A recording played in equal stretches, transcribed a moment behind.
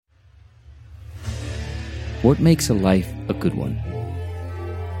What makes a life a good one?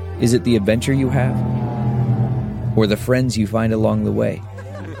 Is it the adventure you have? Or the friends you find along the way?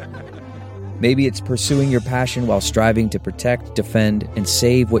 Maybe it's pursuing your passion while striving to protect, defend, and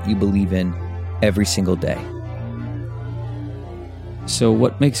save what you believe in every single day. So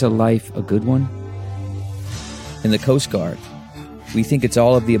what makes a life a good one? In the Coast Guard, we think it's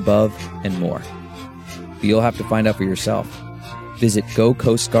all of the above and more. But you'll have to find out for yourself. Visit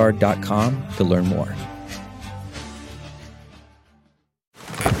gocoastguard.com to learn more.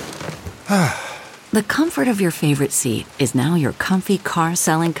 The comfort of your favorite seat is now your comfy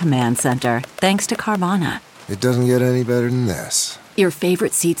car-selling command center, thanks to Carvana. It doesn't get any better than this. Your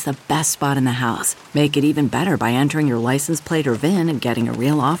favorite seat's the best spot in the house. Make it even better by entering your license plate or VIN and getting a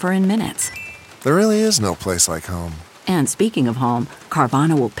real offer in minutes. There really is no place like home. And speaking of home,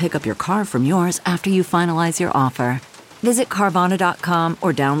 Carvana will pick up your car from yours after you finalize your offer. Visit Carvana.com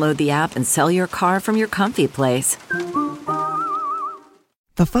or download the app and sell your car from your comfy place.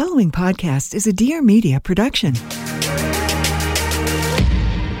 The following podcast is a Dear Media production.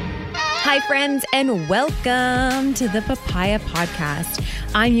 Hi, friends, and welcome to the Papaya Podcast.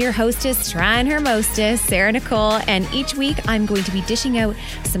 I'm your hostess, trying her mostest, Sarah Nicole, and each week I'm going to be dishing out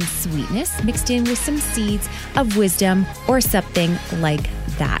some sweetness mixed in with some seeds of wisdom or something like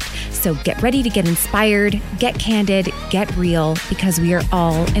that. So get ready to get inspired, get candid, get real, because we are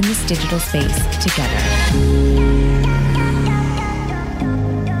all in this digital space together.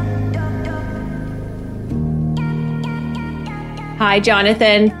 Hi,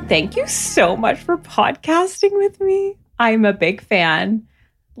 Jonathan. Thank you so much for podcasting with me. I'm a big fan.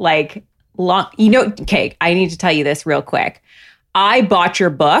 Okay, I need to tell you this real quick. I bought your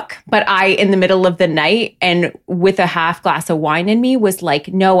book, but in the middle of the night and with a half glass of wine in me was like,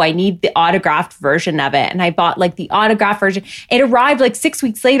 no, I need the autographed version of it. And I bought the autographed version. It arrived 6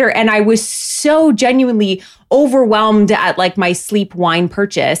 weeks later and I was so genuinely overwhelmed at my sleep wine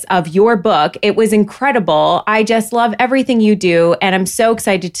purchase of your book. It was incredible. I just love everything you do. And I'm so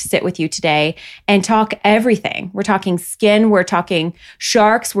excited to sit with you today and talk everything. We're talking skin. We're talking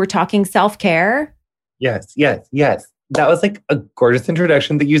sharks. We're talking self-care. Yes. That was a gorgeous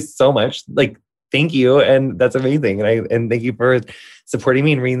introduction. Thank you so much. Thank you. And that's amazing. And thank you for supporting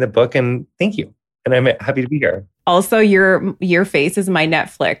me and reading the book. And thank you. And I'm happy to be here. Also, your face is my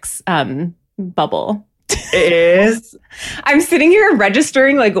Netflix bubble. It is. I'm sitting here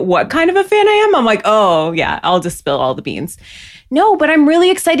registering what kind of a fan I am. I'm like, oh yeah, I'll just spill all the beans. No, but I'm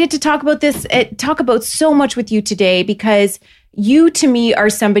really excited to talk about this, talk about so much with you today, because you, to me, are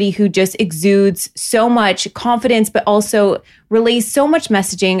somebody who just exudes so much confidence, but also relays so much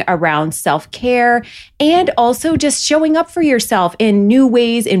messaging around self-care and also just showing up for yourself in new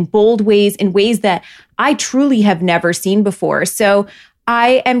ways, in bold ways, in ways that I truly have never seen before. So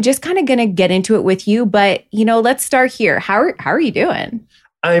I am just kind of going to get into it with you, but let's start here. How are you doing?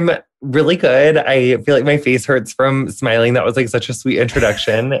 I'm really good. I feel like my face hurts from smiling. That was such a sweet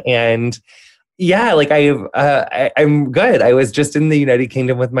introduction. And yeah, I'm good. I was just in the United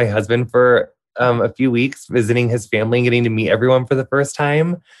Kingdom with my husband for a few weeks, visiting his family and getting to meet everyone for the first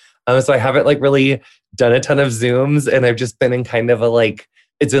time. So I haven't really done a ton of Zooms, and I've just been in kind of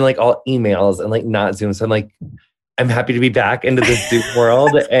it's been all emails and not Zoom. So I'm happy to be back into the Zoom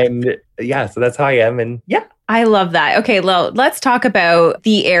world. And yeah, so that's how I am. And yeah. I love that. Okay, let's talk about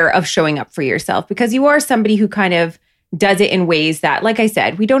the air of showing up for yourself, because you are somebody who kind of does it in ways that, like I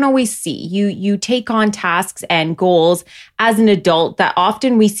said, we don't always see. You take on tasks and goals as an adult that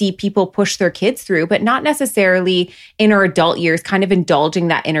often we see people push their kids through, but not necessarily in our adult years, kind of indulging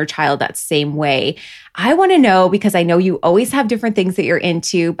that inner child that same way. I want to know, because I know you always have different things that you're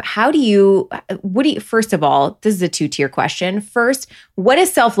into, but first of all, this is a 2-tier question. First, what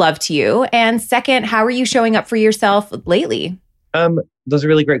is self-love to you? And second, how are you showing up for yourself lately? Those are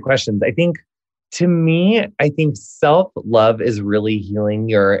really great questions. To me, I think self-love is really healing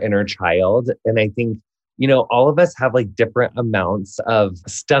your inner child. And I think, all of us have different amounts of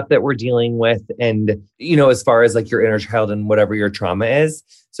stuff that we're dealing with. And, as far as your inner child and whatever your trauma is.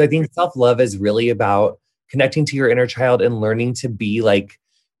 So I think self-love is really about connecting to your inner child and learning to be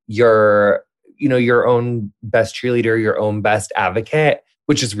your own best cheerleader, your own best advocate,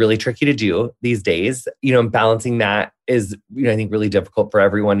 which is really tricky to do these days. Balancing that is, I think really difficult for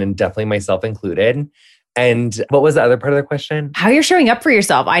everyone, and definitely myself included. And what was the other part of the question? How you're showing up for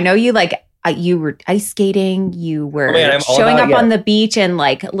yourself. I know you you were ice skating, you were showing up on the beach in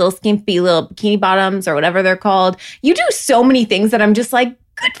little skimpy little bikini bottoms or whatever they're called. You do so many things that I'm just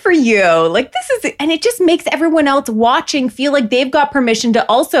good for you. And it just makes everyone else watching feel like they've got permission to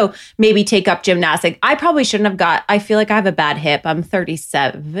also maybe take up gymnastics. I probably shouldn't have I feel like I have a bad hip. I'm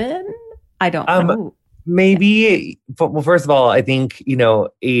 37. I don't know. Maybe, well, first of all, I think,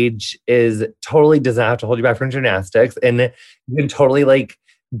 age doesn't have to hold you back from gymnastics, and you can totally like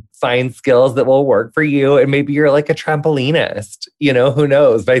find skills that will work for you. And maybe you're like a trampolinist, who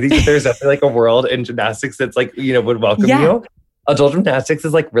knows? But I think that there's definitely like a world in gymnastics that's like, would welcome you. Adult gymnastics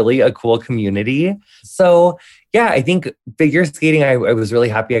is like really a cool community. So yeah, I think figure skating, I was really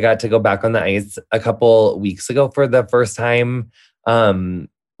happy I got to go back on the ice a couple weeks ago for the first time,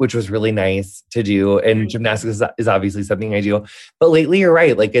 which was really nice to do. And gymnastics is obviously something I do. But lately, you're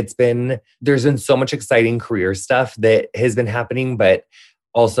right. Like there's been so much exciting career stuff that has been happening, but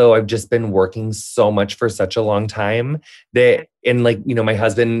also I've just been working so much for such a long time that, and like, my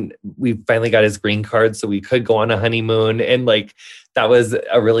husband, we finally got his green card so we could go on a honeymoon. And like, that was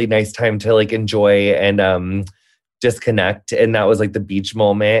a really nice time to like enjoy and disconnect. And that was like the beach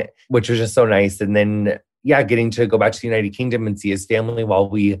moment, which was just so nice. And then, yeah, getting to go back to the United Kingdom and see his family while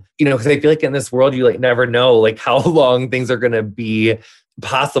we, because I feel like in this world, you like never know like how long things are going to be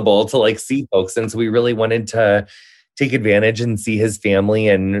possible to like see folks. And so we really wanted to take advantage and see his family,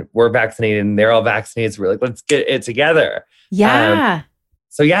 and we're vaccinated and they're all vaccinated. So we're like, let's get it together. Yeah.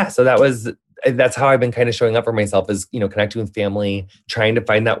 So that's how I've been kind of showing up for myself is, connecting with family, trying to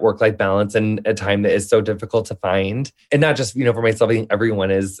find that work-life balance in a time that is so difficult to find. And not just, for myself, I think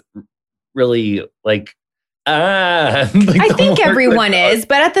everyone is really like, I think everyone is,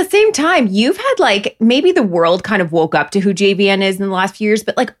 but at the same time, you've had like, maybe the world kind of woke up to who JVN is in the last few years,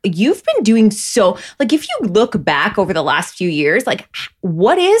 but like you've been doing so, like if you look back over the last few years, like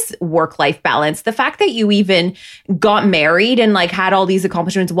what is work-life balance? The fact that you even got married and like had all these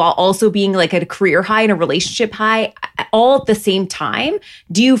accomplishments while also being like at a career high and a relationship high all at the same time.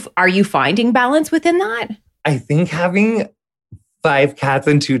 Are you finding balance within that? I think having 5 cats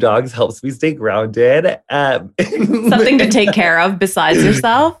and 2 dogs helps me stay grounded. Something to take care of besides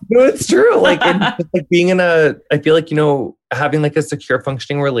yourself. No, it's true. Like, like being I feel like, having like a secure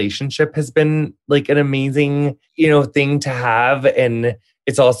functioning relationship has been like an amazing, thing to have. And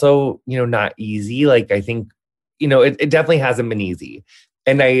it's also, not easy. Like, I think, it definitely hasn't been easy.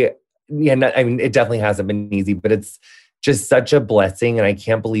 And it definitely hasn't been easy, but it's just such a blessing. And I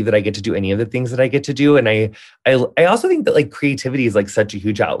can't believe that I get to do any of the things that I get to do. And I also think that like creativity is like such a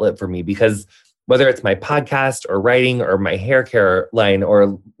huge outlet for me, because whether it's my podcast or writing or my hair care line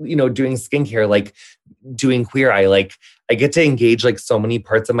or, doing skincare, like doing Queer Eye, like I get to engage like so many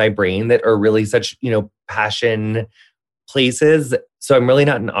parts of my brain that are really such, passion places. So I'm really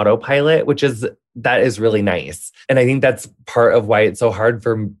not an autopilot, that is really nice. And I think that's part of why it's so hard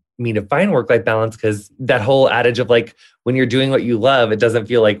for me to find work-life balance, because that whole adage of like, when you're doing what you love, it doesn't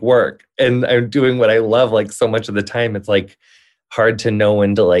feel like work. And I'm doing what I love like so much of the time. It's like hard to know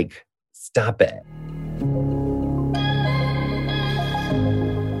when to like stop it.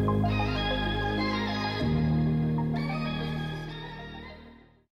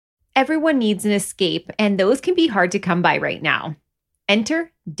 Everyone needs an escape, and those can be hard to come by right now.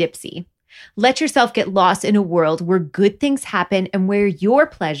 Enter Dipsea. Let yourself get lost in a world where good things happen and where your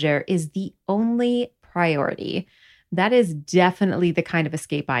pleasure is the only priority. That is definitely the kind of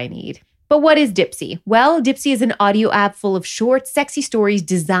escape I need. But what is Dipsea? Well, Dipsea is an audio app full of short, sexy stories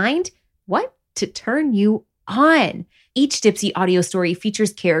designed, to turn you on. Each Dipsea audio story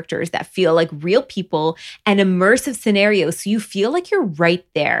features characters that feel like real people and immersive scenarios, so you feel like you're right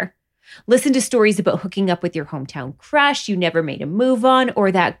there. Listen to stories about hooking up with your hometown crush you never made a move on, or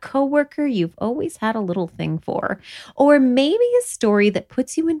that coworker you've always had a little thing for. Or maybe a story that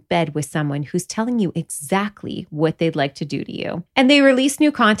puts you in bed with someone who's telling you exactly what they'd like to do to you. And they release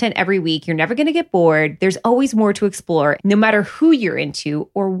new content every week. You're never going to get bored. There's always more to explore, no matter who you're into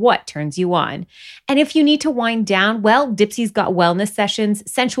or what turns you on. And if you need to wind down, well, Dipsea's got wellness sessions,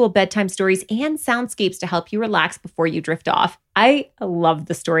 sensual bedtime stories, and soundscapes to help you relax before you drift off. I love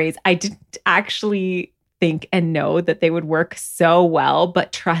the stories. I didn't actually think and know that they would work so well,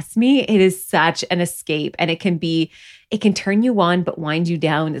 but trust me, it is such an escape, and it can turn you on but wind you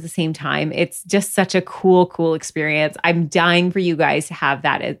down at the same time. It's just such a cool experience. I'm dying for you guys to have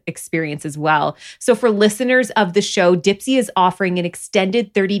that experience as well. So for listeners of the show, Dipsea is offering an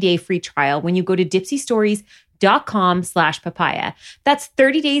extended 30-day free trial when you go to dipseastories.com/papaya. That's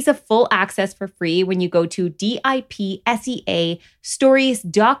 30 days of full access for free when you go to DIPSEA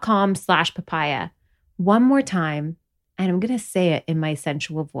stories.com/papaya. One more time, and I'm going to say it in my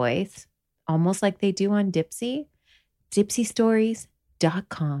sensual voice, almost like they do on Dipsea,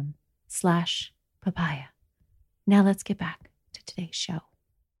 dipseastories.com/papaya. Now let's get back to today's show.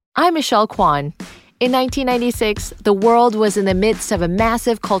 I'm Michelle Kwan. In 1996, the world was in the midst of a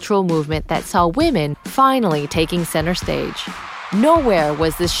massive cultural movement that saw women finally taking center stage. Nowhere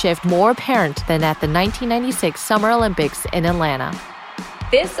was this shift more apparent than at the 1996 Summer Olympics in Atlanta.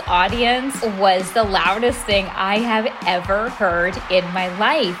 This audience was the loudest thing I have ever heard in my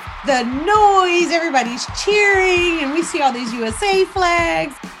life. The noise, everybody's cheering, and we see all these USA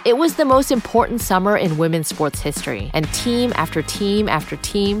flags. It was the most important summer in women's sports history, and team after team after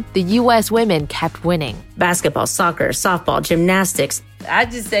team, the U.S. women kept winning. Basketball, soccer, softball, gymnastics. I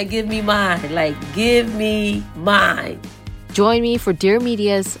just said, give me mine. Like, give me mine. Join me for Dear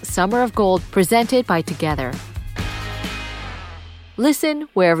Media's Summer of Gold, presented by Together. Listen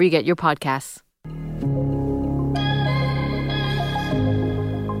wherever you get your podcasts.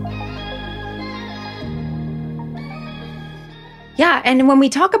 Yeah. And when we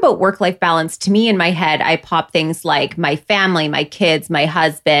talk about work-life balance, to me in my head, I pop things like my family, my kids, my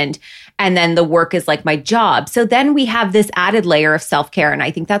husband, and then the work is like my job. So then we have this added layer of self-care. And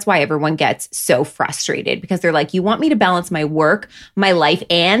I think that's why everyone gets so frustrated, because they're like, you want me to balance my work, my life,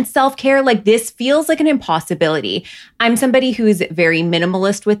 and self-care? Like, this feels like an impossibility. I'm somebody who's very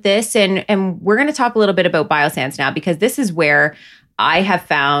minimalist with this. And we're going to talk a little bit about biosands now, because this is where I have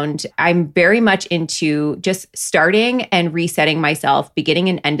found I'm very much into just starting and resetting myself, beginning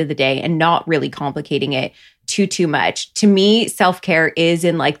and end of the day, and not really complicating it too much. To me, self-care is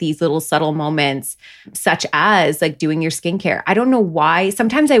in like these little subtle moments, such as like doing your skincare. I don't know why.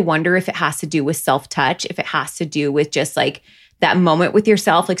 Sometimes I wonder if it has to do with self-touch, if it has to do with just like that moment with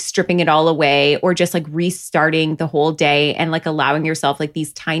yourself, like stripping it all away, or just like restarting the whole day and like allowing yourself like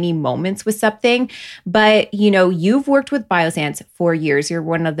these tiny moments with something. But, you know, you've worked with Biosands for years. You're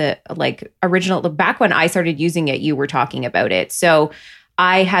one of the like original, back when I started using it, you were talking about it. So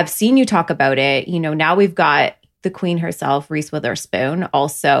I have seen you talk about it. You know, now we've got the queen herself, Reese Witherspoon,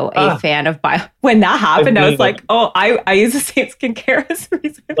 also a fan of bio. When that happened, I was like, oh, I use the same skincare as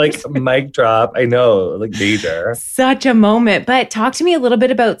Reese Witherspoon. Like, mic drop. I know, like major. Such a moment. But talk to me a little bit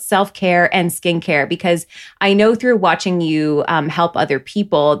about self-care and skincare, because I know through watching you help other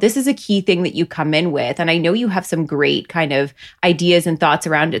people, this is a key thing that you come in with. And I know you have some great kind of ideas and thoughts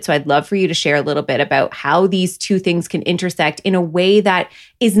around it. So I'd love for you to share a little bit about how these two things can intersect in a way that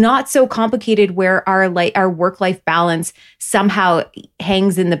is not so complicated, where our work-life balance somehow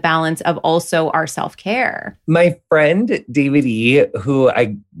hangs in the balance of also our self-care. My friend, David E., who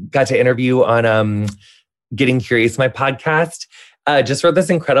I got to interview on Getting Curious, my podcast, just wrote this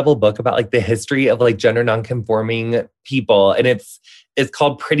incredible book about like the history of like gender nonconforming people. And it's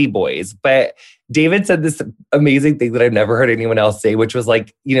called Pretty Boys. But David said this amazing thing that I've never heard anyone else say, which was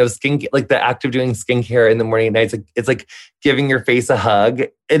like, you know, like the act of doing skincare in the morning and night. It's like giving your face a hug.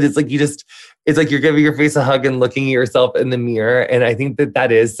 And it's like it's like you're giving your face a hug and looking at yourself in the mirror. And I think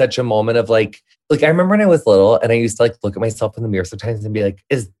that is such a moment of like I remember when I was little and I used to like look at myself in the mirror sometimes and be like,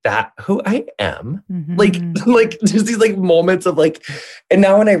 is that who I am? Mm-hmm. Like just these like moments of like, and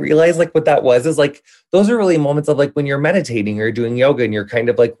now when I realize like what that was is like, those are really moments of like when you're meditating or doing yoga and you're kind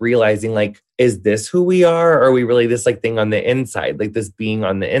of like realizing like, is this who we are? Or are we really this like thing on the inside, like this being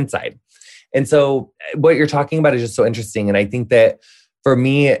on the inside? And so what you're talking about is just so interesting. And I think that for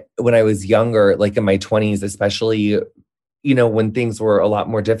me, when I was younger, like in my 20s, especially, you know, when things were a lot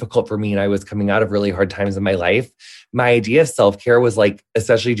more difficult for me and I was coming out of really hard times in my life, my idea of self-care was like,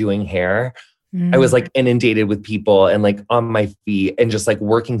 especially doing hair. I was like inundated with people and like on my feet and just like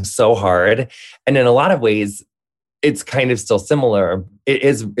working so hard. And in a lot of ways, it's kind of still similar.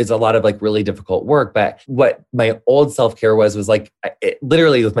 It's a lot of like really difficult work. But what my old self-care was like,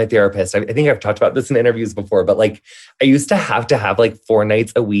 literally with my therapist, I think I've talked about this in interviews before, but like I used to have like 4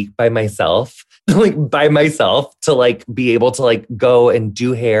 nights a week by myself, to like be able to like go and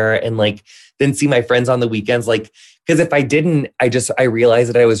do hair and like then see my friends on the weekends. Like, because if I didn't, I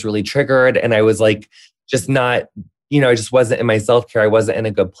realized that I was really triggered and I was like, just not, you know, I just wasn't in my self-care. I wasn't in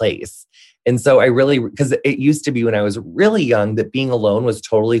a good place. And so because it used to be when I was really young that being alone was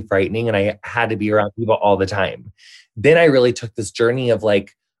totally frightening and I had to be around people all the time. Then I really took this journey of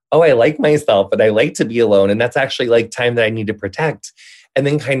like, oh, I like myself and I like to be alone. And that's actually like time that I need to protect. And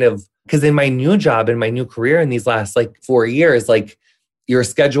then kind of, because in my new job, in my new career in these last like 4 years, like your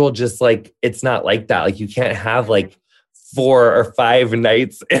schedule just like, it's not like that. Like you can't have like 4 or 5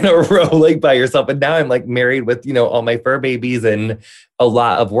 nights in a row, like by yourself. And now I'm like married with, you know, all my fur babies and a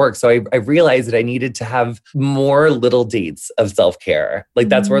lot of work. So I realized that I needed to have more little dates of self-care. Like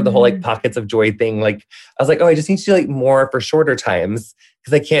that's where the whole like pockets of joy thing, like I was like, oh, I just need to do like more for shorter times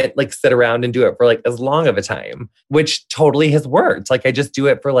because I can't like sit around and do it for like as long of a time, which totally has worked. Like I just do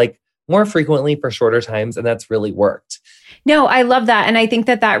it for like more frequently for shorter times. And that's really worked. No, I love that. And I think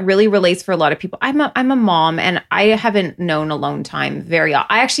that really relates for a lot of people. I'm a mom and I haven't known alone time very often.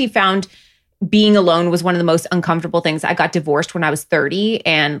 I actually found being alone was one of the most uncomfortable things. I got divorced when I was 30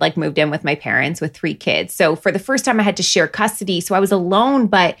 and like moved in with my parents with 3 kids. So for the first time I had to share custody. So I was alone,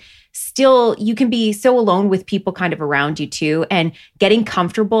 but still you can be so alone with people kind of around you too, and getting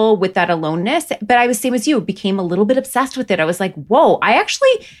comfortable with that aloneness. But I was same as you, became a little bit obsessed with it. I was like, whoa, I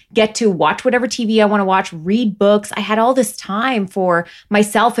actually get to watch whatever TV I want to watch, read books. I had all this time for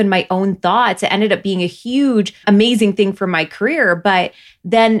myself and my own thoughts. It ended up being a huge, amazing thing for my career. But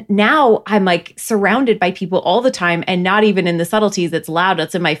then now I'm like surrounded by people all the time, and not even in the subtleties. It's loud,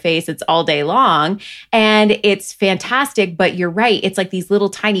 it's in my face, it's all day long. And it's fantastic. But you're right. It's like these little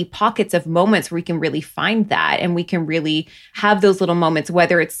tiny pockets of moments where we can really find that. And we can really have those little moments,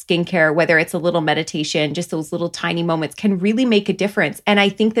 whether it's skincare, whether it's a little meditation, just those little tiny moments can really make a difference. And I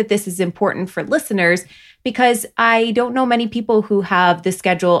think that this is important for listeners, because I don't know many people who have the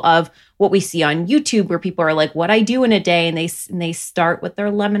schedule of what we see on YouTube, where people are like, what I do in a day. And they start with their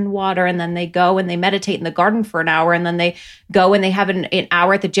lemon water, and then they go and they meditate in the garden for an hour. And then they go and they have an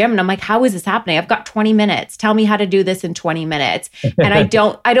hour at the gym. And I'm like, how is this happening? I've got 20 minutes. Tell me how to do this in 20 minutes. And I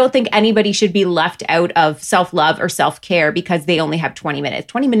don't think anybody should be left out of self-love or self-care because they only have 20 minutes.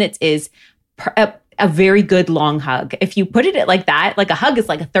 20 minutes is a very good long hug. If you put it like that, like a hug is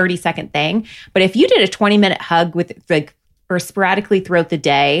like a 30-second thing. But if you did a 20-minute hug with like, or sporadically throughout the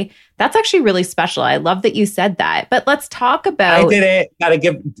day, that's actually really special. I love that you said that. But let's talk about. I did it. Gotta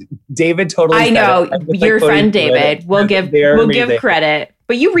give David totally. I know your friend David. We'll give credit,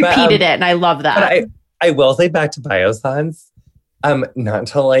 but you repeated it, and I love that. But I will say back to Biossance, not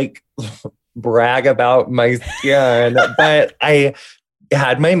to like brag about my skin, but I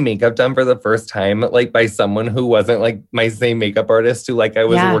had my makeup done for the first time, like by someone who wasn't like my same makeup artist who like I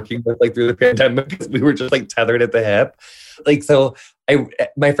was working with like through the pandemic, because we were just like tethered at the hip. Like, so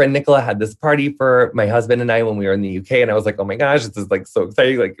my friend Nicola had this party for my husband and I when we were in the UK. And I was like, oh my gosh, this is like so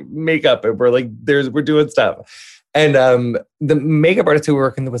exciting, like makeup. And we're like, we're doing stuff. And the makeup artist who we were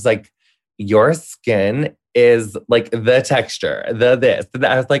working with was like, your skin is like the texture, this. And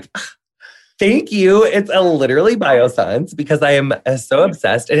I was like, thank you. It's literally Biossance, because I am so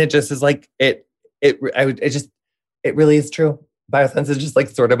obsessed. And it just is like, it really is true. Biossance is just like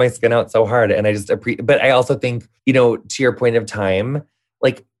sorted my skin out so hard. And I just but I also think, to your point of time,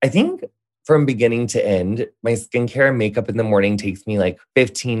 like I think from beginning to end, my skincare and makeup in the morning takes me like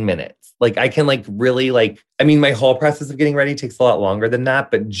 15 minutes. Like I can like really like, I mean, my whole process of getting ready takes a lot longer than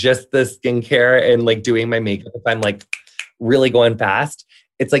that, but just the skincare and like doing my makeup, if I'm like really going fast,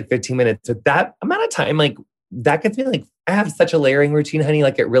 it's like 15 minutes. So that amount of time, like that gets me like, I have such a layering routine, honey.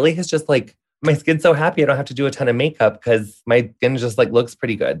 Like it really has just like, my skin's so happy I don't have to do a ton of makeup because my skin just like looks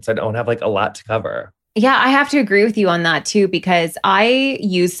pretty good. So I don't have like a lot to cover. Yeah, I have to agree with you on that too, because I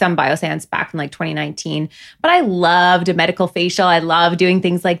used some Biossance back in like 2019, but I loved a medical facial. I love doing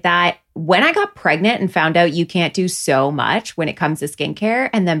things like that. When I got pregnant and found out you can't do so much when it comes to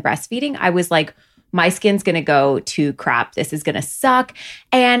skincare and then breastfeeding, I was like, my skin's going to go to crap. This is going to suck.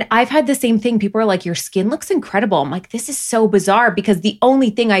 And I've had the same thing. People are like, your skin looks incredible. I'm like, this is so bizarre, because the only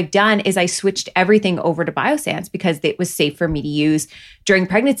thing I've done is I switched everything over to Biossance because it was safe for me to use during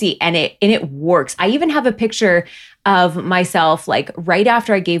pregnancy. And it works. I even have a picture of myself like right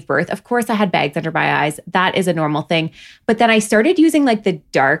after I gave birth. Of course, I had bags under my eyes. That is a normal thing. But then I started using like the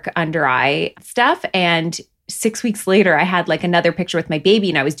dark under eye stuff, and 6 weeks later, I had like another picture with my baby,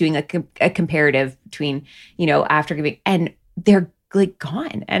 and I was doing a comparative between, after giving, and they're like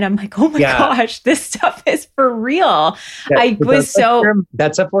gone. And I'm like, oh my gosh, this stuff is for real.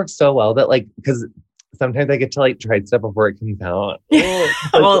 That stuff works so well that like, because sometimes I get to like try stuff before it comes out.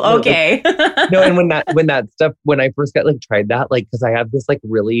 Well, okay. No, and when I first got like tried that, like, because I have this like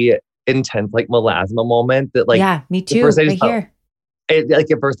really intense like melasma moment that like, yeah, me too. At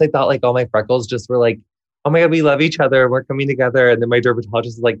first I thought like all my freckles just were like, oh my God, we love each other. We're coming together. And then my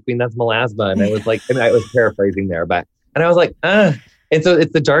dermatologist was like, Queen, that's melasma. And I was like, and I was paraphrasing there, and I was like, And so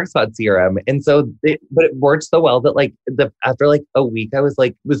it's the dark spot serum. And so, but it worked so well that like after like a week, I was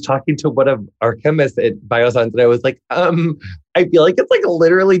talking to one of our chemists at Biossance, and I was like, I feel like it's like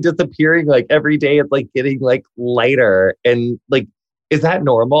literally disappearing. Like every day it's like getting like lighter. And like, is that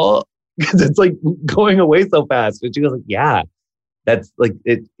normal? Because it's like going away so fast. And she was like, yeah, that's like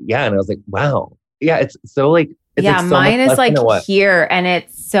it. Yeah. And I was like, wow. Yeah, it's so like... It's like so mine is like here, and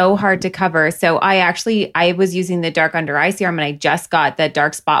it's so hard to cover. So I was using the dark under eye serum, and I just got the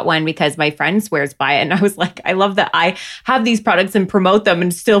dark spot one because my friend swears by it. And I was like, I love that I have these products and promote them,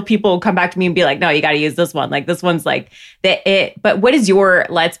 and still people come back to me and be like, no, you got to use this one. Like this one's like it. But what is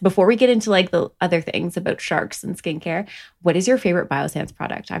before we get into like the other things about sharks and skincare, what is your favorite Biossance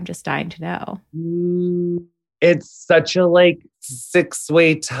product? I'm just dying to know. It's such a like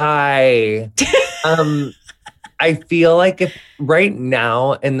 6-way tie. I feel like if right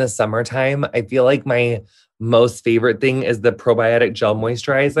now in the summertime, I feel like my most favorite thing is the probiotic gel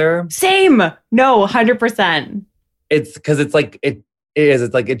moisturizer. Same. No, 100%. It's because it's like it is.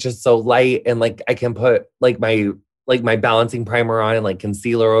 It's like it's just so light, and like I can put like my balancing primer on and like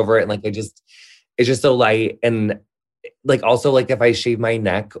concealer over it, and like it's just so light. And like also like if I shave my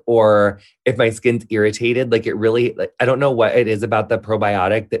neck or if my skin's irritated, like it really like I don't know what it is about the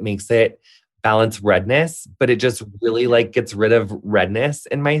probiotic that makes it balance redness, but it just really like gets rid of redness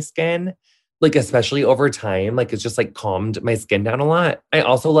in my skin. Like especially over time, like it's just like calmed my skin down a lot. I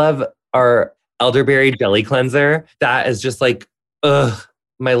also love our elderberry jelly cleanser. That is just like,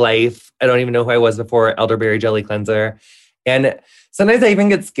 my life. I don't even know who I was before elderberry jelly cleanser. And sometimes I even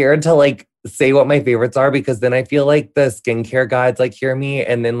get scared to like say what my favorites are because then I feel like the skincare gods like hear me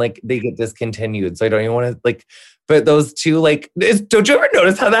and then like they get discontinued. So I don't even want to like, but those two, like, don't you ever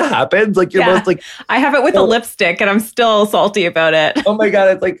notice how that happens? Like you're both like, I have it with a lipstick and I'm still salty about it. Oh my God.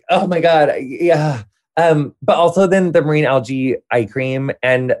 It's like, oh my God. Yeah. But also then the marine algae eye cream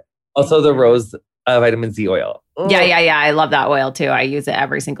and also the rose vitamin C oil. Yeah. I love that oil too. I use it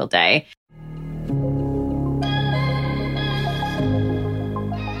every single day.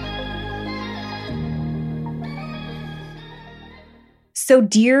 So,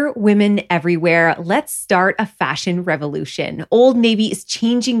 dear women everywhere, let's start a fashion revolution. Old Navy is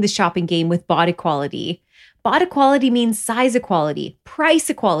changing the shopping game with bod equality. Bod equality means size equality, price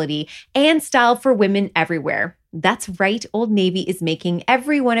equality, and style for women everywhere. That's right, Old Navy is making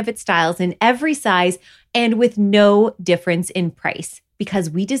every one of its styles in every size and with no difference in price because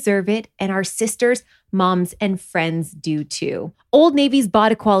we deserve it and our sisters, moms, and friends do too. Old Navy's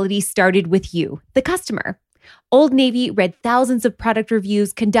bod equality started with you, the customer. Old Navy read thousands of product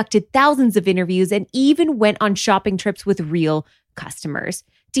reviews, conducted thousands of interviews, and even went on shopping trips with real customers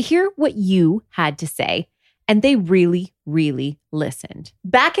to hear what you had to say. And they really, really listened.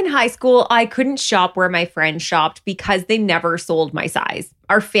 Back in high school, I couldn't shop where my friends shopped because they never sold my size.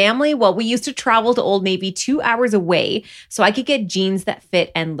 Our family, well, we used to travel to Old Navy 2 hours away so I could get jeans that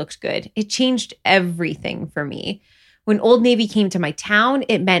fit and looked good. It changed everything for me. When Old Navy came to my town,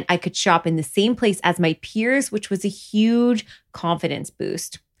 it meant I could shop in the same place as my peers, which was a huge confidence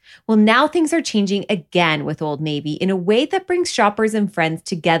boost. Well, now things are changing again with Old Navy in a way that brings shoppers and friends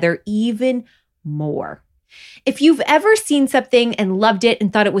together even more. If you've ever seen something and loved it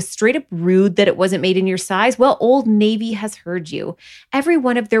and thought it was straight up rude that it wasn't made in your size, well, Old Navy has heard you. Every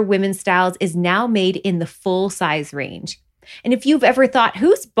one of their women's styles is now made in the full size range. And if you've ever thought,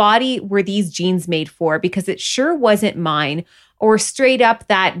 whose body were these jeans made for? Because it sure wasn't mine. Or straight up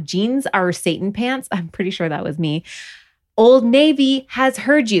that jeans are Satan pants. I'm pretty sure that was me. Old Navy has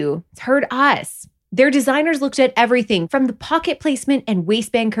heard you. It's heard us. Their designers looked at everything from the pocket placement and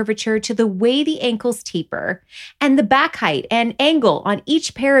waistband curvature to the way the ankles taper and the back height and angle on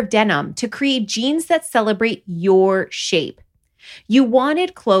each pair of denim to create jeans that celebrate your shape. You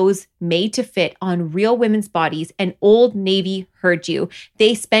wanted clothes made to fit on real women's bodies, and Old Navy heard you.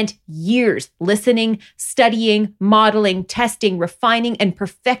 They spent years listening, studying, modeling, testing, refining, and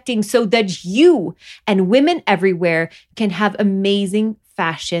perfecting so that you and women everywhere can have amazing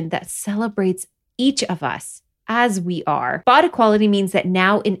fashion that celebrates each of us as we are. Bod equality means that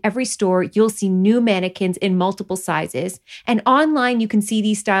now in every store, you'll see new mannequins in multiple sizes. And online, you can see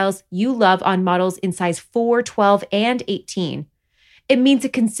these styles you love on models in size 4, 12, and 18. It means a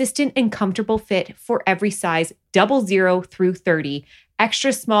consistent and comfortable fit for every size, 00 through 30,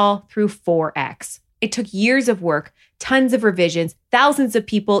 extra small through 4X. It took years of work, tons of revisions, thousands of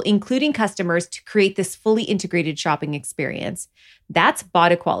people, including customers, to create this fully integrated shopping experience. That's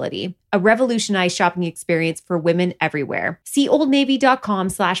bod equality, a revolutionized shopping experience for women everywhere. See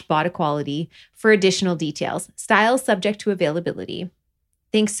oldnavy.com/bod equality for additional details. Styles subject to availability.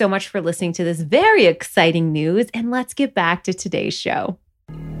 Thanks so much for listening to this very exciting news, and let's get back to today's show.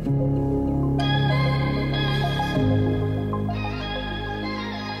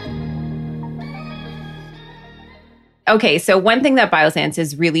 Okay, so one thing that Biossance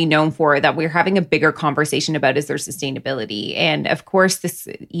is really known for that we're having a bigger conversation about is their sustainability. And of course, this,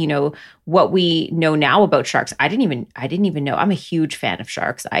 what we know now about sharks, I didn't even know. I'm a huge fan of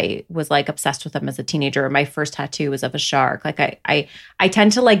sharks. I was like obsessed with them as a teenager. My first tattoo was of a shark. Like I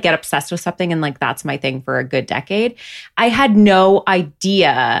tend to like get obsessed with something and like that's my thing for a good decade. I had no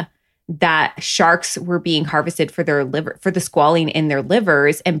idea that sharks were being harvested for their liver, for the squalene in their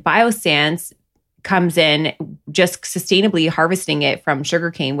livers, and Biossance comes in just sustainably harvesting it from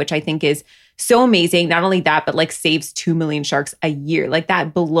sugarcane, which I think is so amazing. Not only that, but like saves 2 million sharks a year. Like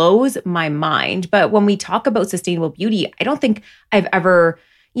that blows my mind. But when we talk about sustainable beauty, I don't think I've ever,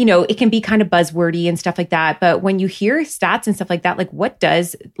 it can be kind of buzzwordy and stuff like that. But when you hear stats and stuff like that, like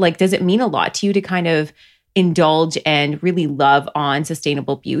does it mean a lot to you to kind of indulge and really love on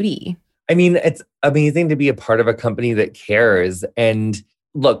sustainable beauty? I mean, it's amazing to be a part of a company that cares. And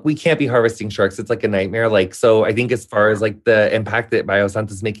look, we can't be harvesting sharks. It's like a nightmare. So I think as far as like the impact that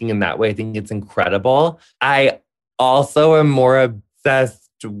Biossance is making in that way, I think it's incredible. I also am more obsessed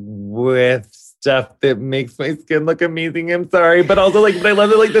with stuff that makes my skin look amazing. I'm sorry. But also but I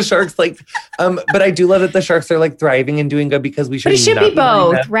love that the sharks but I do love that the sharks are thriving and doing good because we should. But it should be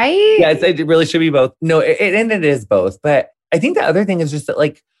both, right? Yes, it really should be both. No, it is both. But I think the other thing is just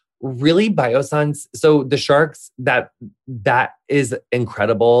that really Biossance, so the sharks, that is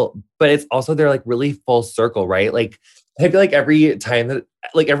incredible, but it's also they're really full circle, right? I feel every time that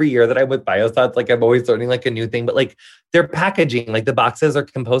every year that I'm with Biossance, I'm always learning a new thing, but their packaging, the boxes are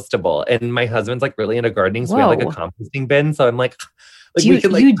compostable, and my husband's really into gardening, so we have a composting bin. So I'm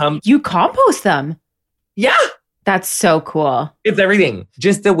you compost them? Yeah, that's so cool. It's everything,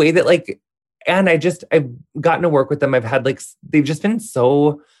 just the way that and I've gotten to work with them. I've had they've just been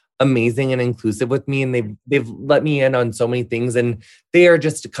so amazing and inclusive with me, and they've let me in on so many things, and they are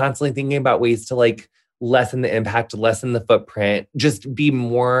just constantly thinking about ways to lessen the impact, lessen the footprint, just be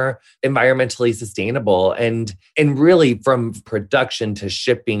more environmentally sustainable, and really from production to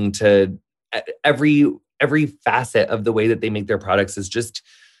shipping to every facet of the way that they make their products is just,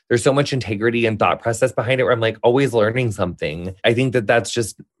 there's so much integrity and thought process behind it where I'm always learning something. I think that that's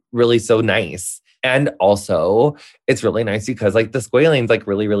just really so nice. And also, it's really nice because the squalene's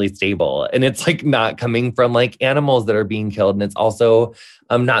really, really stable. And it's not coming from animals that are being killed. And it's also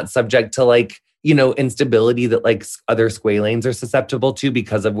not subject to instability that other squalenes are susceptible to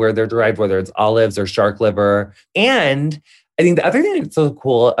because of where they're derived, whether it's olives or shark liver. And I think the other thing that's so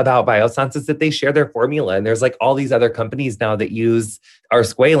cool about Biossance is that they share their formula. And there's all these other companies now that use our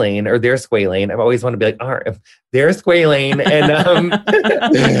squalene or their squalene. I've always wanted to be all right, their squalene.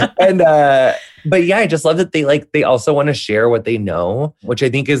 And, but yeah, I just love that they also want to share what they know, which I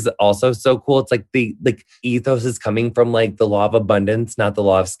think is also so cool. It's the ethos is coming from the law of abundance, not the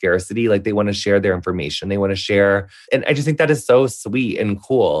law of scarcity. They want to share their information. They want to share. And I just think that is so sweet and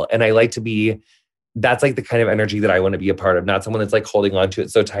cool. And I like to be, that's the kind of energy that I want to be a part of, not someone that's holding on to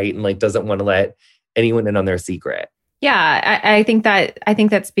it so tight and doesn't want to let anyone in on their secret. Yeah, I think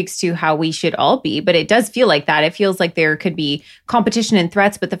that speaks to how we should all be, but it does feel like that. It feels like there could be competition and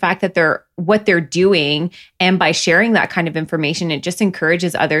threats, but the fact that what they're doing, and by sharing that kind of information, it just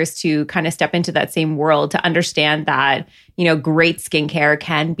encourages others to kind of step into that same world, to understand that, great skincare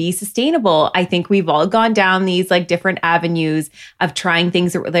can be sustainable. I think we've all gone down these different avenues of trying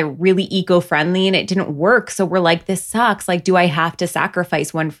things that were really eco-friendly and it didn't work. So we're this sucks. Do I have to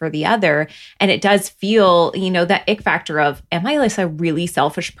sacrifice one for the other? And it does feel, that ick factor of, am I a really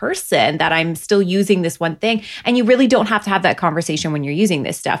selfish person that I'm still using this one thing? And you really don't have to have that conversation when you're using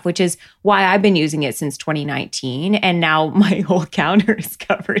this stuff, which is why I've been using it since 2019. And now my whole counter is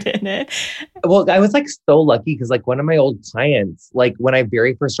covered in it. Well, I was so lucky because one of my old clients, when I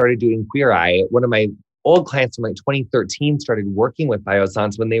very first started doing Queer Eye, one of my old clients from 2013 started working with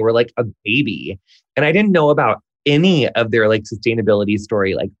Biossance when they were a baby. And I didn't know about any of their sustainability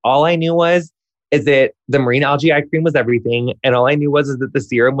story. All I knew is that the marine algae eye cream was everything. And all I knew is that the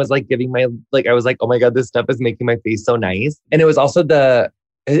serum was giving my, I was oh my God, this stuff is making my face so nice. And it was also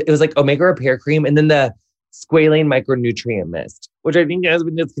it was omega repair cream, and then the squalane micronutrient mist, which I think has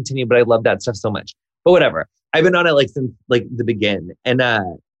been discontinued, but I love that stuff so much. But whatever. I've been on it since the begin. And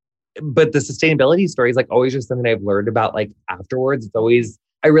but the sustainability story is always just something I've learned about afterwards. It's always,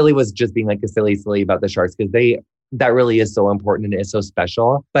 I really was just being a silly about the sharks because that really is so important and it is so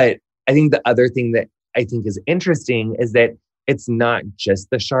special. But I think the other thing that I think is interesting is that it's not just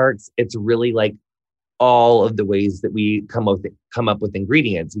the sharks. It's really all of the ways that we come up with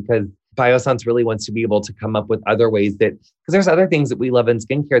ingredients, because Biossance really wants to be able to come up with other ways because there's other things that we love in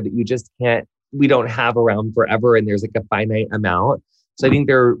skincare that you just we don't have around forever. And there's a finite amount. So I think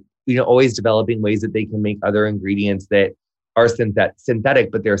they're, always developing ways that they can make other ingredients that are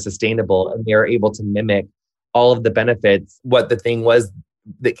synthetic, but they're sustainable, and they're able to mimic all of the benefits, what the thing was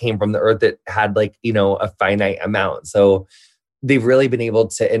that came from the earth that had a finite amount. So they've really been able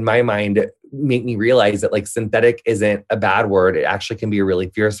to, in my mind, make me realize that synthetic isn't a bad word. It actually can be a really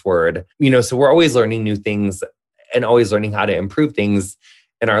fierce word. So we're always learning new things and always learning how to improve things.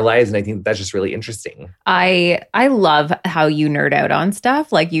 in our lives. And I think that's just really interesting. I love how you nerd out on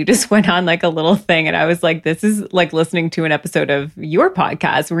stuff. Like you just went on like a little thing and I was like, this is like listening to an episode of your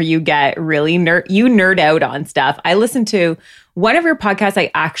podcast where you get really nerd out on stuff. I listened to one of your podcasts I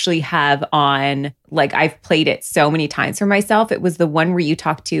actually have on, like I've played it so many times for myself. It was the one where you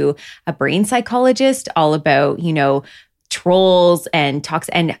talked to a brain psychologist all about, trolls and talks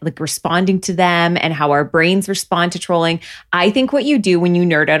and like responding to them and how our brains respond to trolling. I think what you do when you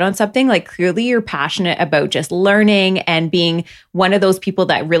nerd out on something, like clearly you're passionate about just learning and being one of those people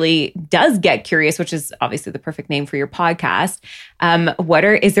that really does get curious, which is obviously the perfect name for your podcast.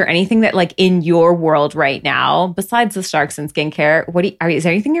 Is there anything that like in your world right now, besides the sharks and skincare, is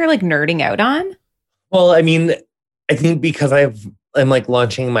there anything you're like nerding out on? Well, I mean, I think because I'm like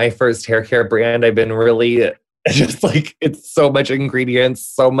launching my first hair care brand, I've been really just like, it's so much ingredients,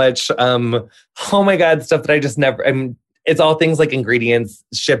 so much, oh my God, stuff that I just never, it's all things like ingredients,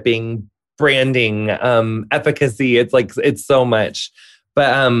 shipping, branding, efficacy. It's like, it's so much.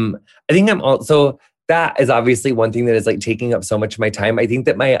 But I think I'm also, that is obviously one thing that is like taking up so much of my time. I think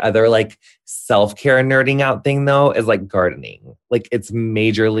that my other like self-care nerding out thing though is like gardening. Like it's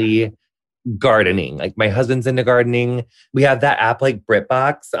majorly gardening. Like my husband's into gardening. We have that app like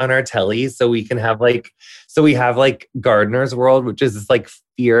BritBox on our telly. So we can have we have Gardener's World, which is this like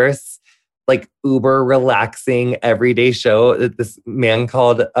fierce, like uber relaxing everyday show that this man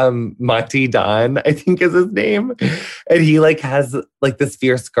called Monty Don, I think is his name. And he like has like this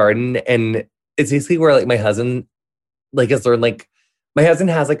fierce garden. And it's basically where like my husband like has learned like, my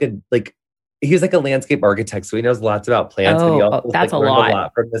husband has he's like a landscape architect, so he knows lots about plants. But he also that's learned a a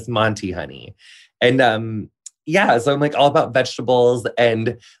lot from this Monty honey. And so I'm like all about vegetables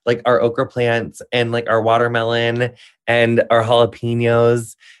and like our okra plants and like our watermelon and our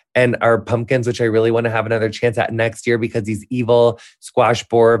jalapenos and our pumpkins, which I really want to have another chance at next year because these evil squash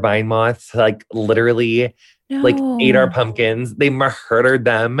borer vine moths like literally like ate our pumpkins. They murdered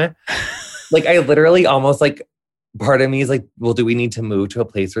them. Like I literally almost like, part of me is like, well, do we need to move to a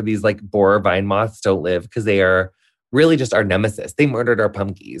place where these like borer vine moths don't live? Because they are really just our nemesis. They murdered our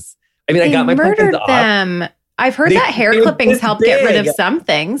pumpkins. I mean, I got my pumpkins them. I've heard that hair clippings help get rid of some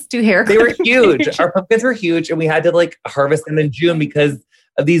things. Do hair They clippings? were huge. Our pumpkins were huge and we had to like harvest them in June because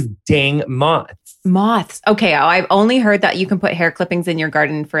of these dang moths. Moths. Okay. I've only heard that you can put hair clippings in your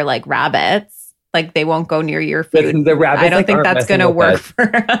garden for like rabbits. Like they won't go near your food. The rabbits, I don't think that's going to work for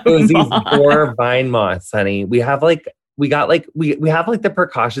it was these borer vine moths, honey. We have like, we have like the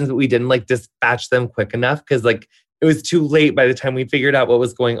precautions, but we didn't like dispatch them quick enough because like it was too late by the time we figured out what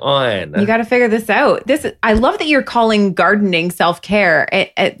was going on. You got to figure this out. I love that you're calling gardening self-care.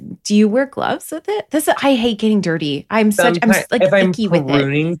 Do you wear gloves with it? I hate getting dirty. I'm like icky with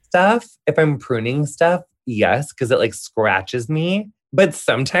it. If I'm pruning stuff, yes, because it like scratches me. But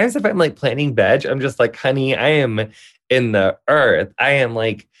sometimes if I'm like planting veg, I'm just like, honey, I am in the earth. I am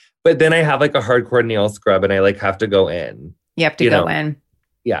like, but then I have like a hardcore nail scrub and I like have to go in. You have to go in.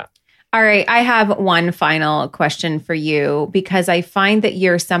 Yeah. All right. I have one final question for you because I find that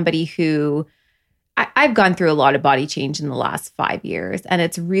you're somebody who I've gone through a lot of body change in the last 5 years. And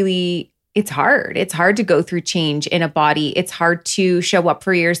it's hard. It's hard to go through change in a body. It's hard to show up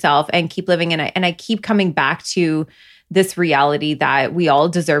for yourself and keep living in it. And I keep coming back to this reality that we all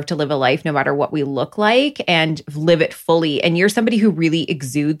deserve to live a life no matter what we look like and live it fully. And you're somebody who really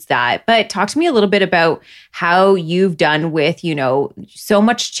exudes that. But talk to me a little bit about how you've done with, so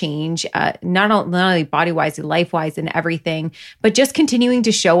much change, not only body-wise and life-wise and everything, but just continuing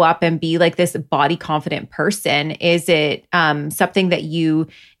to show up and be like this body confident person. Is it something that you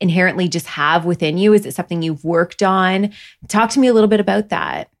inherently just have within you? Is it something you've worked on? Talk to me a little bit about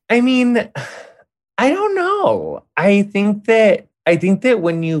that. I mean, I don't know. I think that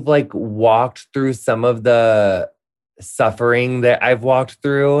when you've like walked through some of the suffering that I've walked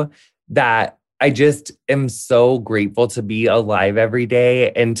through, that I just am so grateful to be alive every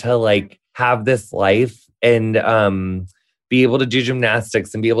day and to like have this life and be able to do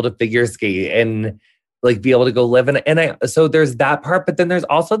gymnastics and be able to figure skate and like be able to go live so there's that part, but then there's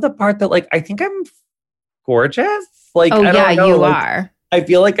also the part that like I think I'm gorgeous. Like I don't know, you like, are. I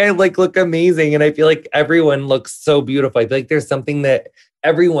feel like I like look amazing and I feel like everyone looks so beautiful. I feel like there's something that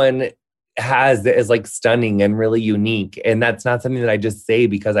everyone has that is like stunning and really unique. And that's not something that I just say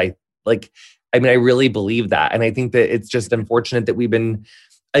because I really believe that. And I think that it's just unfortunate that we've been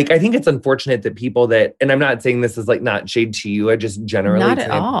like, I think it's unfortunate that people that, and I'm not saying this is like not shade to you, I just generally not at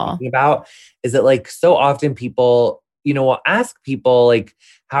all thinking about is that like so often people, will ask people like,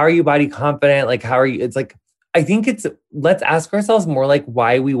 how are you body confident? Like, how are you? It's like, I think let's ask ourselves more like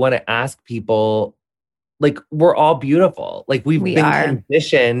why we want to ask people like we're all beautiful. Like we've We been are.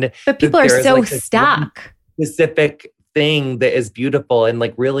 conditioned. But people that are there's, so like, this one stuck. specific thing that is beautiful. And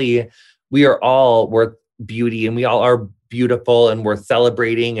like, really, we are all worth beauty and we all are beautiful and we're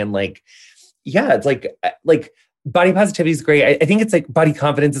celebrating. And like, yeah, it's like body positivity is great. I think it's like body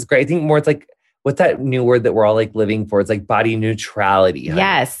confidence is great. I think more it's like, what's that new word that we're all like living for? It's like body neutrality. Honey.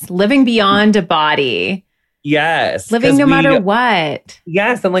 Yes. Living beyond a body. Yes. Living no matter what.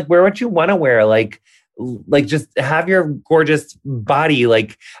 Yes. And like, wear what you want to wear. Like just have your gorgeous body.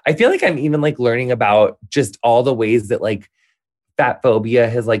 Like, I feel like I'm even like learning about just all the ways that like fat phobia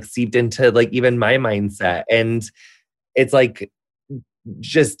has like seeped into like even my mindset. And it's like,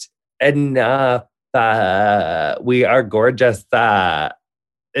 just enough. We are gorgeous.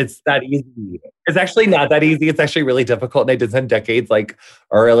 It's that easy. It's actually not that easy. It's actually really difficult. And I did spend decades like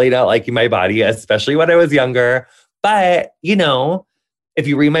really not liking my body, especially when I was younger. But, you know, if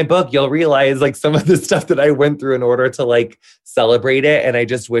you read my book, you'll realize like some of the stuff that I went through in order to like celebrate it. And I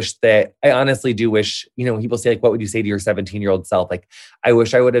just wish that, I honestly do wish, you know, when people say like, what would you say to your 17-year-old self? Like, I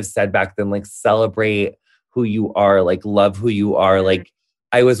wish I would have said back then, like, celebrate who you are, like love who you are. Like,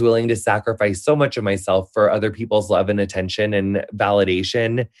 I was willing to sacrifice so much of myself for other people's love and attention and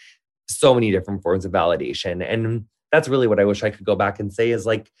validation, so many different forms of validation. And that's really what I wish I could go back and say is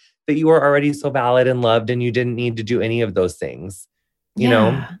like, that you were already so valid and loved and you didn't need to do any of those things, you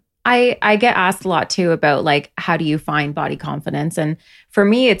know? I get asked a lot too about like, how do you find body confidence? And for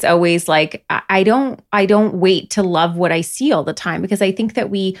me, it's always like, I don't wait to love what I see all the time, because I think that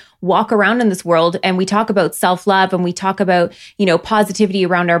we walk around in this world and we talk about self-love and we talk about, you know, positivity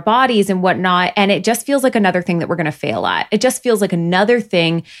around our bodies and whatnot. And it just feels like another thing that we're going to fail at. It just feels like another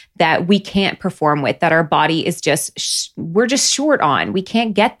thing that we can't perform with, that our body is just, we're just short on. We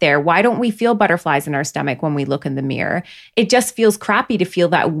can't get there. Why don't we feel butterflies in our stomach when we look in the mirror? It just feels crappy to feel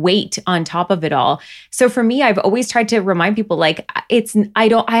that weight on top of it all. So for me, I've always tried to remind people like,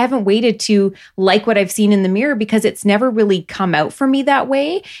 I haven't waited to like what I've seen in the mirror, because it's never really come out for me that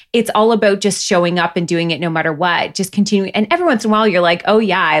way. It's all about just showing up and doing it no matter what, just continuing. And every once in a while you're like, oh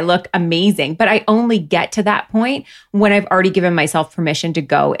yeah, I look amazing. But I only get to that point when I've already given myself permission to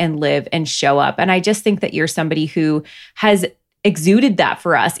go and live and show up. And I just think that you're somebody who has exuded that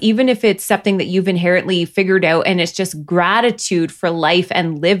for us, even if it's something that you've inherently figured out and it's just gratitude for life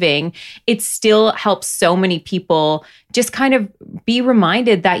and living. It still helps so many people just kind of be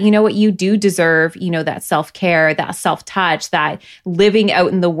reminded that, you know what, you do deserve, you know, that self-care, that self-touch, that living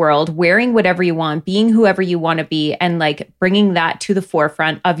out in the world, wearing whatever you want, being whoever you want to be, and like bringing that to the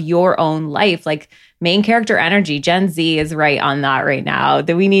forefront of your own life. Like main character energy, Gen Z is right on that right now,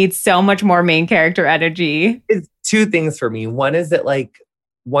 that we need so much more main character energy. It's two things for me. One is that like,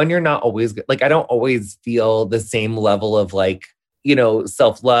 you're not always like, I don't always feel the same level of like, you know,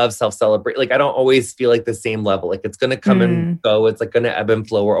 self-love, self-celebrate. Like, I don't always feel like the same level. Like it's going to come and go. It's like going to ebb and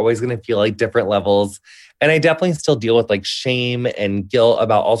flow. We're always going to feel like different levels. And I definitely still deal with like shame and guilt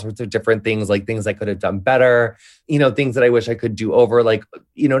about all sorts of different things, like things I could have done better, you know, things that I wish I could do over, like,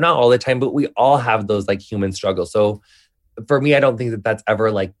 you know, not all the time, but we all have those like human struggles. So for me, I don't think that that's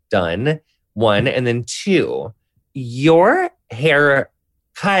ever like done, one. And then two, your hair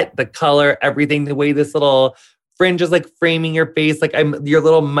cut, the color, everything, the way this little fringe is like framing your face, like I'm your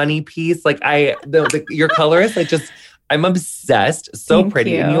little money piece. Like your color is like just, I'm obsessed. So Thank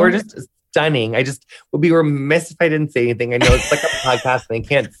pretty. you. And you are just stunning. I just would be remiss if I didn't say anything. I know it's like a podcast and I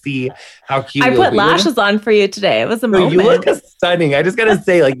can't see how cute I you put look. lashes on for you today. It was a moment. You look stunning. I just gotta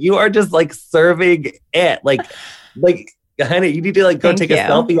say, like, you are just like serving it. Like, honey, you need to like go Thank take you. a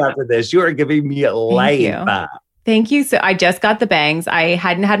selfie after this. You are giving me life. Thank you. So I just got the bangs. I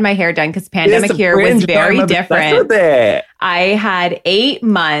hadn't had my hair done because pandemic This here was fringe, very I'm obsessed different. with it. I had 8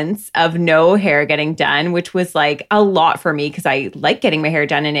 months of no hair getting done, which was like a lot for me because I like getting my hair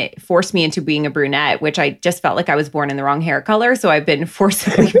done, and it forced me into being a brunette, which I just felt like I was born in the wrong hair color. So I've been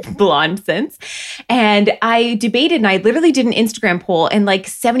forcibly blonde since. And I debated, and I literally did an Instagram poll, and like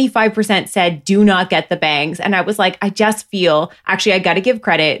 75% said, do not get the bangs. And I was like, I just feel, actually, I got to give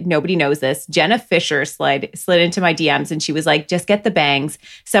credit. Nobody knows this. Jenna Fisher slid into my DMs and she was like, just get the bangs.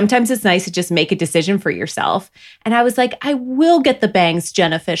 Sometimes it's nice to just make a decision for yourself. And I was like, I will get the bangs,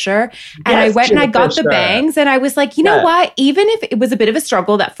 Jenna Fisher. And I went and I got the bangs, and I was like, you know what? Even if it was a bit of a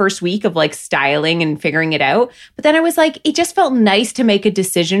struggle that first week of like styling and figuring it out, but then I was like, it just felt nice to make a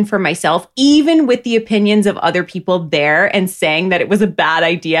decision for myself, even with the opinions of other people there and saying that it was a bad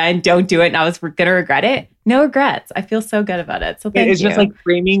idea and don't do it and I was going to regret it. No regrets. I feel so good about it. So thank you. It's just like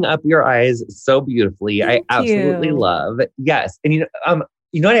framing up your eyes so beautifully. I absolutely love. Yes. And you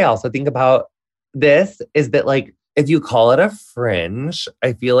know what I also think about this is that like if you call it a fringe,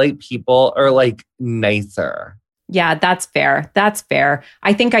 I feel like people are like nicer. Yeah, that's fair. That's fair.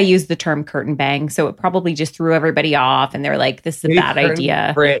 I think I used the term curtain bang, so it probably just threw everybody off, and they're like, "This is a bad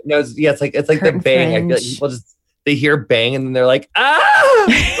idea." No, it's like Curtain the bang. fringe. I feel like people just they hear bang and then they're like, ah!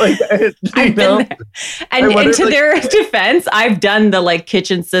 Like, I've been there. And to their defense, I've done the like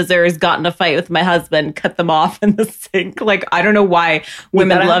kitchen scissors, got in a fight with my husband, cut them off in the sink. Like, I don't know why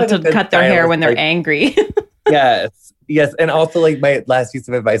women love to cut their hair when they're angry. Yes. And also like my last piece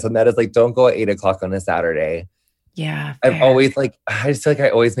of advice on that is like, don't go at 8 o'clock on a Saturday. Yeah. I've always like, I just feel like I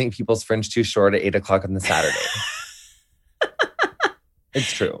always make people's fringe too short at 8 o'clock on the Saturday.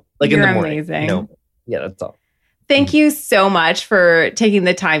 It's true. Like You're in the morning. amazing. Yeah, that's all. Thank you so much for taking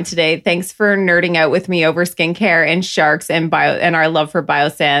the time today. Thanks for nerding out with me over skincare and sharks and our love for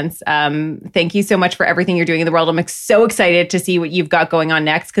Biossance. Thank you so much for everything you're doing in the world. I'm so excited to see what you've got going on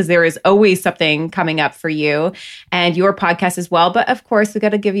next, because there is always something coming up for you and your podcast as well. But of course, we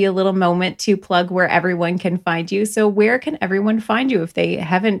got to give you a little moment to plug where everyone can find you. So where can everyone find you if they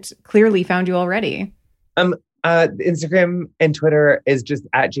haven't clearly found you already? Instagram and Twitter is just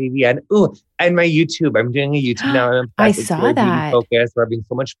at JVN. Ooh, and my YouTube. I'm doing a YouTube now. And I saw that. Focus. We're having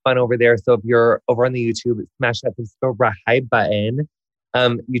so much fun over there. So if you're over on the YouTube, smash that subscribe button.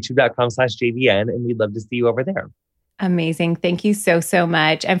 YouTube.com/JVN. And we'd love to see you over there. Amazing. Thank you so, so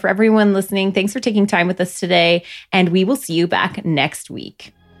much. And for everyone listening, thanks for taking time with us today. And we will see you back next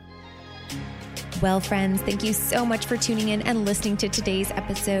week. Well, friends, thank you so much for tuning in and listening to today's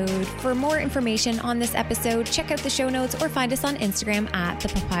episode. For more information on this episode, check out the show notes or find us on Instagram at The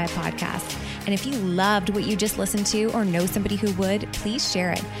Papaya Podcast. And if you loved what you just listened to or know somebody who would, please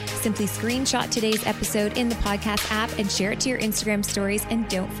share it. Simply screenshot today's episode in the podcast app and share it to your Instagram stories. And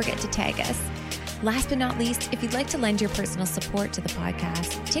don't forget to tag us. Last but not least, if you'd like to lend your personal support to the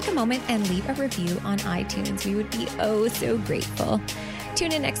podcast, take a moment and leave a review on iTunes. We would be oh so grateful.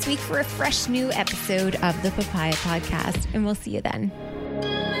 Tune in next week for a fresh new episode of the Papaya Podcast, and we'll see you then.